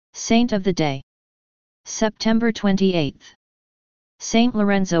Saint of the Day. September 28. Saint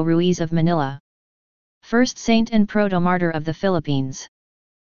Lorenzo Ruiz of Manila. First saint and proto-martyr of the Philippines.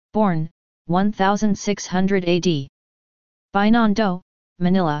 Born, 1600 AD. Binondo,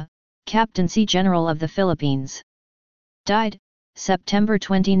 Manila, Captaincy General of the Philippines. Died, September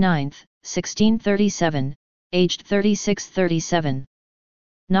 29, 1637, aged 36-37.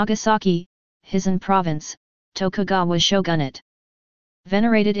 Nagasaki, Hizen Province, Tokugawa Shogunate.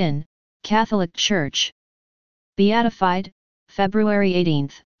 Venerated in Catholic Church. Beatified, February 18,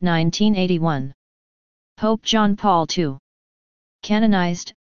 1981. Pope John Paul II.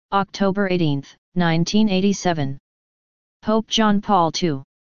 Canonized, October 18, 1987. Pope John Paul II.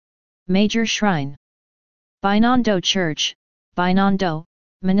 Major Shrine. Binondo Church, Binondo,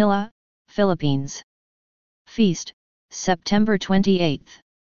 Manila, Philippines. Feast, September 28.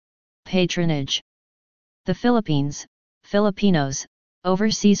 Patronage. The Philippines, Filipinos,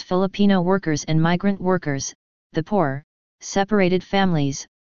 overseas Filipino workers and migrant workers, the poor, separated families,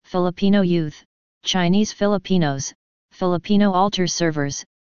 Filipino youth, Chinese Filipinos, Filipino altar servers,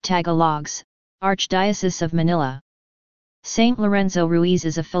 Tagalogs, Archdiocese of Manila. Saint Lorenzo Ruiz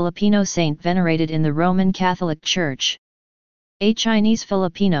is a Filipino saint venerated in the Roman Catholic Church. A Chinese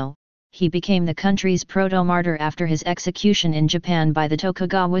Filipino, he became the country's proto-martyr after his execution in Japan by the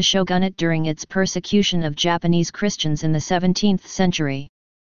Tokugawa shogunate during its persecution of Japanese Christians in the 17th century.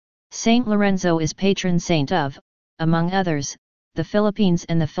 Saint Lorenzo is patron saint of, among others, the Philippines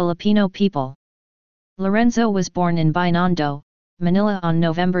and the Filipino people. Lorenzo was born in Binondo, Manila on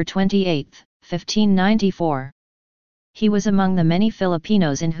November 28, 1594. He was among the many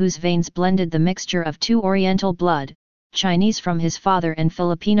Filipinos in whose veins blended the mixture of two Oriental blood, Chinese from his father and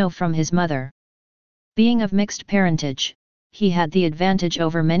Filipino from his mother. Being of mixed parentage, he had the advantage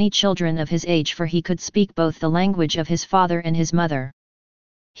over many children of his age, for he could speak both the language of his father and his mother.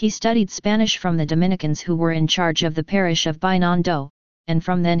 He studied Spanish from the Dominicans who were in charge of the parish of Binondo, and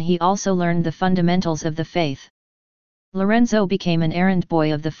from then he also learned the fundamentals of the faith. Lorenzo became an errand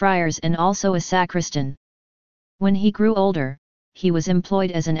boy of the friars and also a sacristan. When he grew older, he was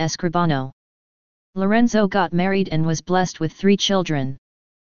employed as an escribano. Lorenzo got married and was blessed with 3 children.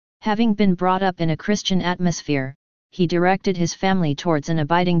 Having been brought up in a Christian atmosphere, he directed his family towards an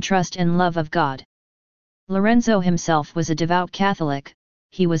abiding trust and love of God. Lorenzo himself was a devout Catholic,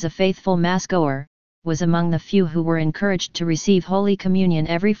 he was a faithful Mass-goer, was among the few who were encouraged to receive Holy Communion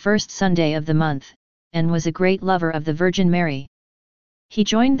every first Sunday of the month, and was a great lover of the Virgin Mary. He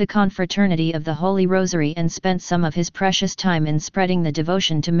joined the Confraternity of the Holy Rosary and spent some of his precious time in spreading the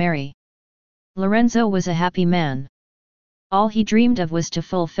devotion to Mary. Lorenzo was a happy man. All he dreamed of was to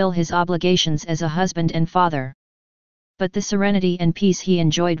fulfill his obligations as a husband and father. But the serenity and peace he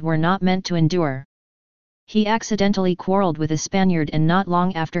enjoyed were not meant to endure. He accidentally quarreled with a Spaniard, and not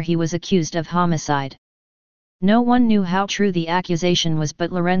long after he was accused of homicide. No one knew how true the accusation was,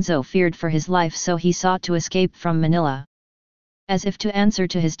 but Lorenzo feared for his life, so he sought to escape from Manila. As if to answer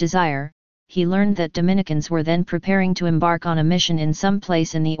to his desire, he learned that Dominicans were then preparing to embark on a mission in some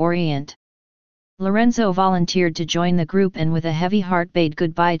place in the Orient. Lorenzo volunteered to join the group and with a heavy heart bade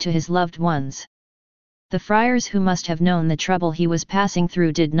goodbye to his loved ones. The friars, who must have known the trouble he was passing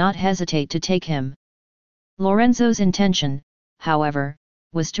through, did not hesitate to take him. Lorenzo's intention, however,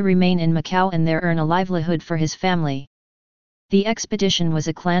 was to remain in Macau and there earn a livelihood for his family. The expedition was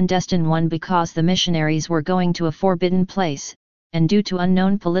a clandestine one because the missionaries were going to a forbidden place, and due to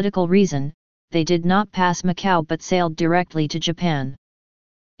unknown political reason, they did not pass Macau but sailed directly to Japan.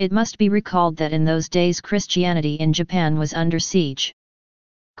 It must be recalled that in those days Christianity in Japan was under siege.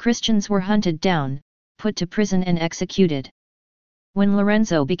 Christians were hunted down, put to prison and executed. When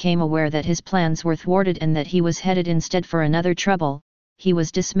Lorenzo became aware that his plans were thwarted and that he was headed instead for another trouble, he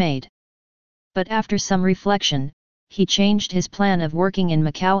was dismayed. But after some reflection, he changed his plan of working in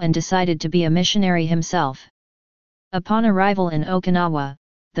Macau and decided to be a missionary himself. Upon arrival in Okinawa,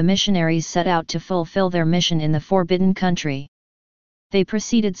 the missionaries set out to fulfill their mission in the forbidden country. They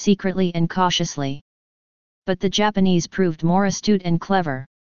proceeded secretly and cautiously. But the Japanese proved more astute and clever.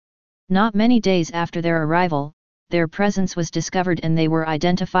 Not many days after their arrival, their presence was discovered and they were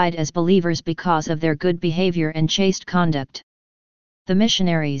identified as believers because of their good behavior and chaste conduct. The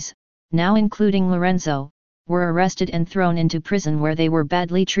missionaries, now including Lorenzo, were arrested and thrown into prison where they were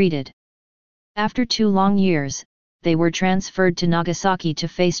badly treated. After 2 long years, they were transferred to Nagasaki to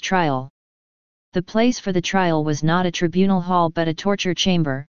face trial. The place for the trial was not a tribunal hall but a torture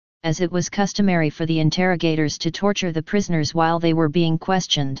chamber, as it was customary for the interrogators to torture the prisoners while they were being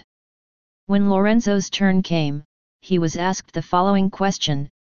questioned. When Lorenzo's turn came, he was asked the following question: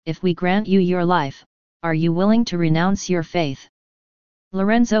 "If we grant you your life, are you willing to renounce your faith?"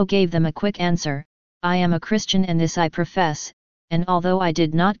 Lorenzo gave them a quick answer, I am a Christian and this I profess, and although I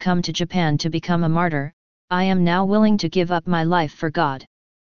did not come to Japan to become a martyr, I am now willing to give up my life for God.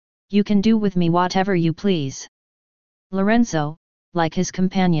 You can do with me whatever you please. Lorenzo, like his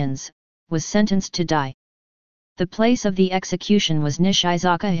companions, was sentenced to die. The place of the execution was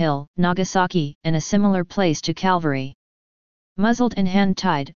Nishizaka Hill, Nagasaki, and a similar place to Calvary. Muzzled and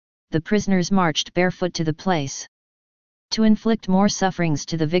hand-tied, the prisoners marched barefoot to the place. To inflict more sufferings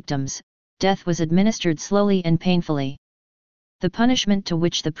to the victims, death was administered slowly and painfully. The punishment to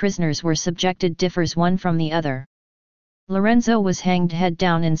which the prisoners were subjected differs one from the other. Lorenzo was hanged head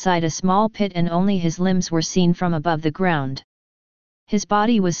down inside a small pit and only his limbs were seen from above the ground. His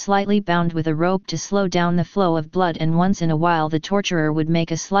body was slightly bound with a rope to slow down the flow of blood, and once in a while the torturer would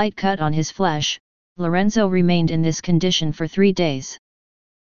make a slight cut on his flesh. Lorenzo remained in this condition for 3 days.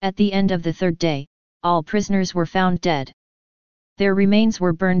 At the end of the 3rd day, all prisoners were found dead. Their remains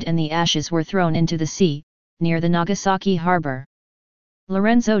were burned and the ashes were thrown into the sea, near the Nagasaki harbor.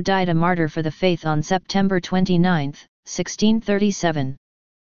 Lorenzo died a martyr for the faith on September 29, 1637.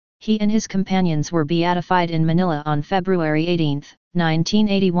 He and his companions were beatified in Manila on February 18,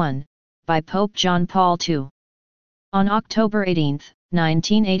 1981, by Pope John Paul II. On October 18,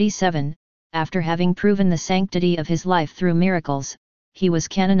 1987, after having proven the sanctity of his life through miracles, he was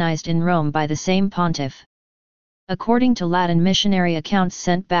canonized in Rome by the same pontiff. According to Latin missionary accounts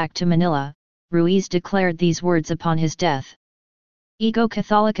sent back to Manila, Ruiz declared these words upon his death. Ego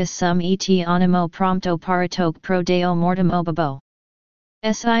Catholicus sum et animo prompto paratoque pro Deo mortem obabo.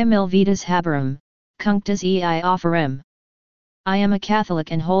 Si mil vidas haberum, cunctas ei offerem. I am a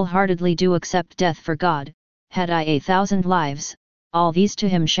Catholic and wholeheartedly do accept death for God. Had I 1,000 lives, all these to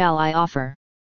him shall I offer.